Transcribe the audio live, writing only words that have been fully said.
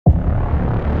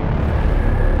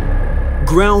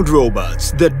Ground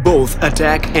robots that both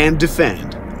attack and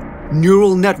defend.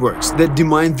 Neural networks that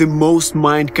demine the most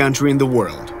mined country in the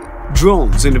world.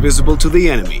 Drones invisible to the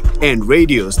enemy, and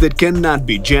radios that cannot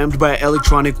be jammed by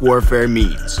electronic warfare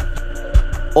means.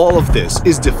 All of this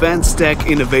is defense tech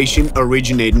innovation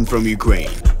originating from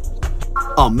Ukraine.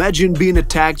 Imagine being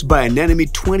attacked by an enemy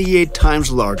 28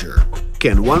 times larger.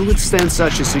 Can one withstand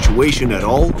such a situation at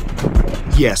all?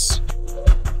 Yes.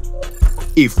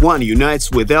 If one unites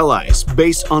with allies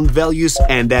based on values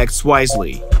and acts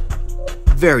wisely.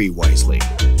 Very wisely.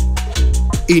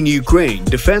 In Ukraine,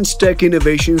 defense tech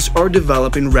innovations are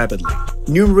developing rapidly.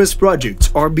 Numerous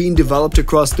projects are being developed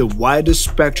across the widest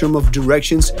spectrum of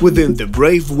directions within the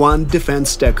Brave1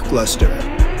 Defense Tech Cluster.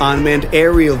 Unmanned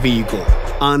aerial vehicle,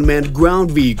 unmanned ground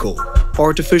vehicle,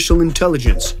 artificial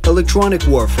intelligence, electronic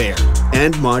warfare,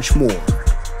 and much more.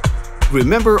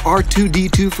 Remember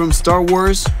R2-D2 from Star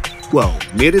Wars? Well,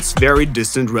 meet its very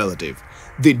distant relative,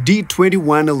 the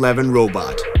D-2111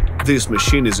 robot. This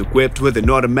machine is equipped with an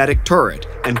automatic turret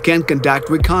and can conduct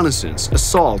reconnaissance,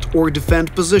 assault, or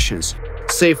defend positions,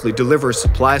 safely deliver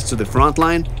supplies to the front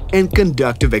line, and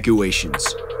conduct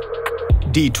evacuations.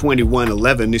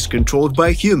 D-2111 is controlled by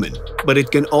a human, but it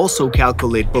can also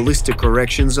calculate ballistic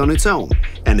corrections on its own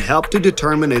and help to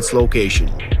determine its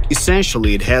location.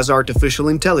 Essentially, it has artificial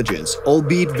intelligence,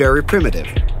 albeit very primitive.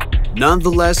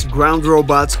 Nonetheless, ground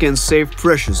robots can save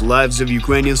precious lives of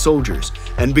Ukrainian soldiers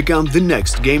and become the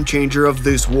next game-changer of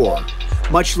this war,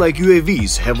 much like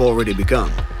UAVs have already become.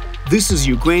 This is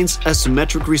Ukraine's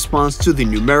asymmetric response to the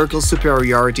numerical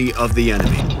superiority of the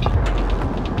enemy.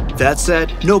 That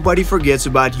said, nobody forgets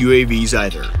about UAVs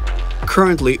either.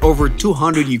 Currently, over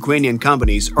 200 Ukrainian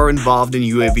companies are involved in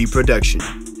UAV production.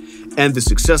 And the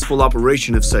successful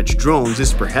operation of such drones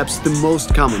is perhaps the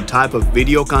most common type of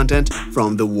video content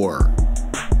from the war.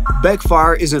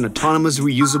 Backfire is an autonomous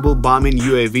reusable bombing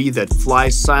UAV that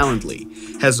flies silently,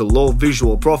 has a low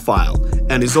visual profile,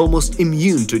 and is almost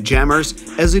immune to jammers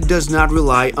as it does not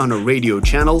rely on a radio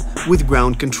channel with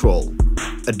ground control.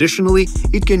 Additionally,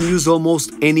 it can use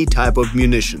almost any type of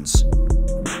munitions.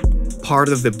 Part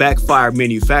of the Backfire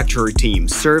manufacturer team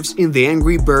serves in the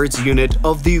Angry Birds unit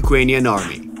of the Ukrainian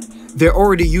army. They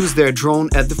already use their drone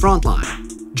at the front line.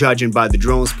 Judging by the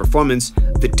drone's performance,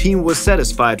 the team was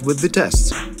satisfied with the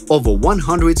tests. Over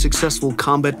 100 successful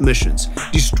combat missions,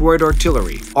 destroyed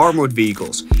artillery, armored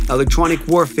vehicles, electronic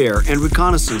warfare and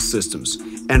reconnaissance systems,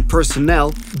 and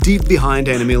personnel deep behind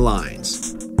enemy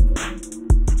lines.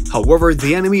 However,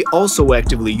 the enemy also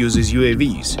actively uses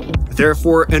UAVs.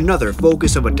 Therefore, another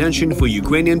focus of attention for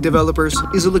Ukrainian developers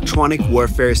is electronic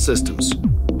warfare systems.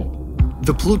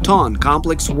 The Pluton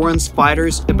complex warns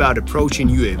fighters about approaching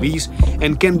UAVs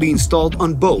and can be installed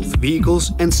on both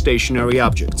vehicles and stationary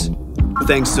objects.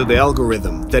 Thanks to the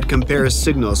algorithm that compares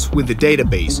signals with the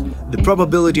database, the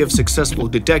probability of successful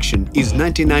detection is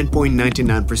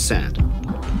 99.99%.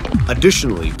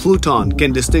 Additionally, Pluton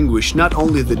can distinguish not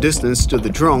only the distance to the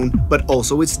drone, but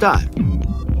also its type.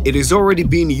 It is already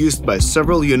being used by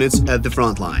several units at the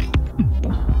front line.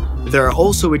 There are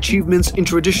also achievements in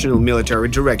traditional military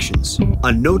directions.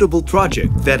 A notable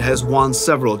project that has won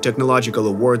several technological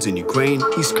awards in Ukraine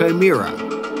is Chimera.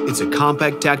 It's a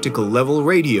compact tactical level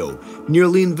radio,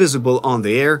 nearly invisible on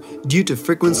the air due to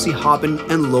frequency hopping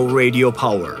and low radio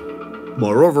power.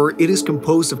 Moreover, it is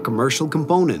composed of commercial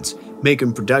components,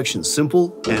 making production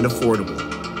simple and affordable.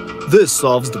 This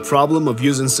solves the problem of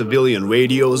using civilian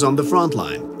radios on the front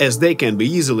line, as they can be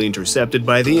easily intercepted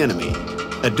by the enemy.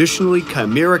 Additionally,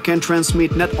 Chimera can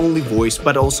transmit not only voice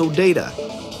but also data,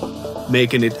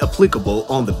 making it applicable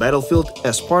on the battlefield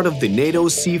as part of the NATO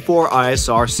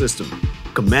C4ISR system.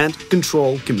 Command,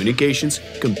 control, communications,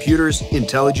 computers,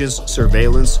 intelligence,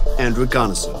 surveillance, and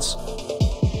reconnaissance.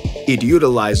 It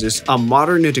utilizes a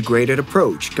modern integrated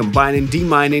approach combining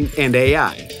demining and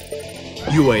AI.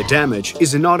 UA Damage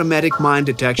is an automatic mine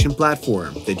detection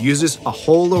platform that uses a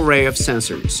whole array of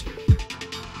sensors.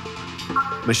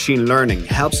 Machine learning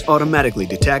helps automatically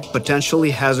detect potentially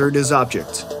hazardous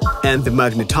objects, and the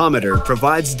magnetometer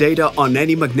provides data on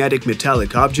any magnetic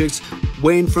metallic objects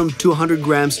weighing from 200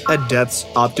 grams at depths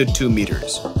up to 2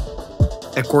 meters.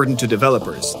 According to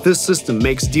developers, this system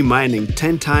makes demining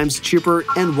 10 times cheaper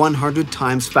and 100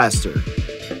 times faster.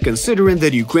 Considering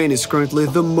that Ukraine is currently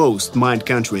the most mined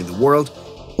country in the world,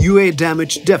 UA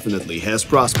Damage definitely has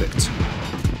prospects.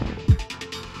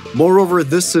 Moreover,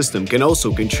 this system can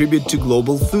also contribute to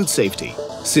global food safety,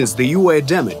 since the UA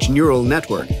Damage neural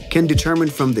network can determine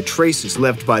from the traces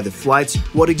left by the flights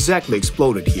what exactly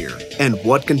exploded here and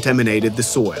what contaminated the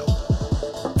soil.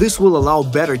 This will allow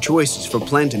better choices for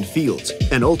planting fields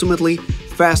and ultimately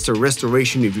faster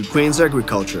restoration of Ukraine's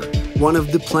agriculture, one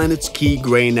of the planet's key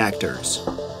grain actors.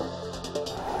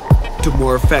 To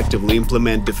more effectively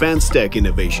implement defense tech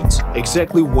innovations,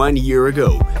 exactly 1 year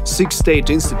ago, 6 state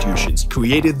institutions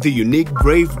created the unique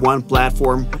Brave1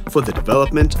 platform for the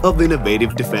development of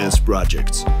innovative defense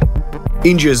projects.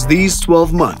 In just these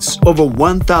 12 months, over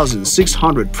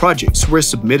 1,600 projects were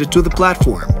submitted to the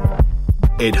platform.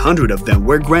 800 of them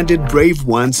were granted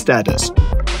Brave1 status,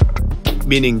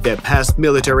 meaning they passed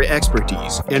military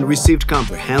expertise and received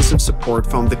comprehensive support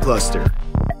from the cluster.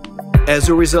 As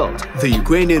a result, the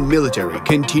Ukrainian military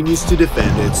continues to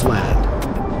defend its land.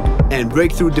 And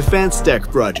breakthrough defense tech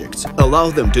projects allow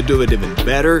them to do it even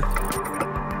better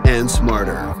and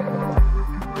smarter.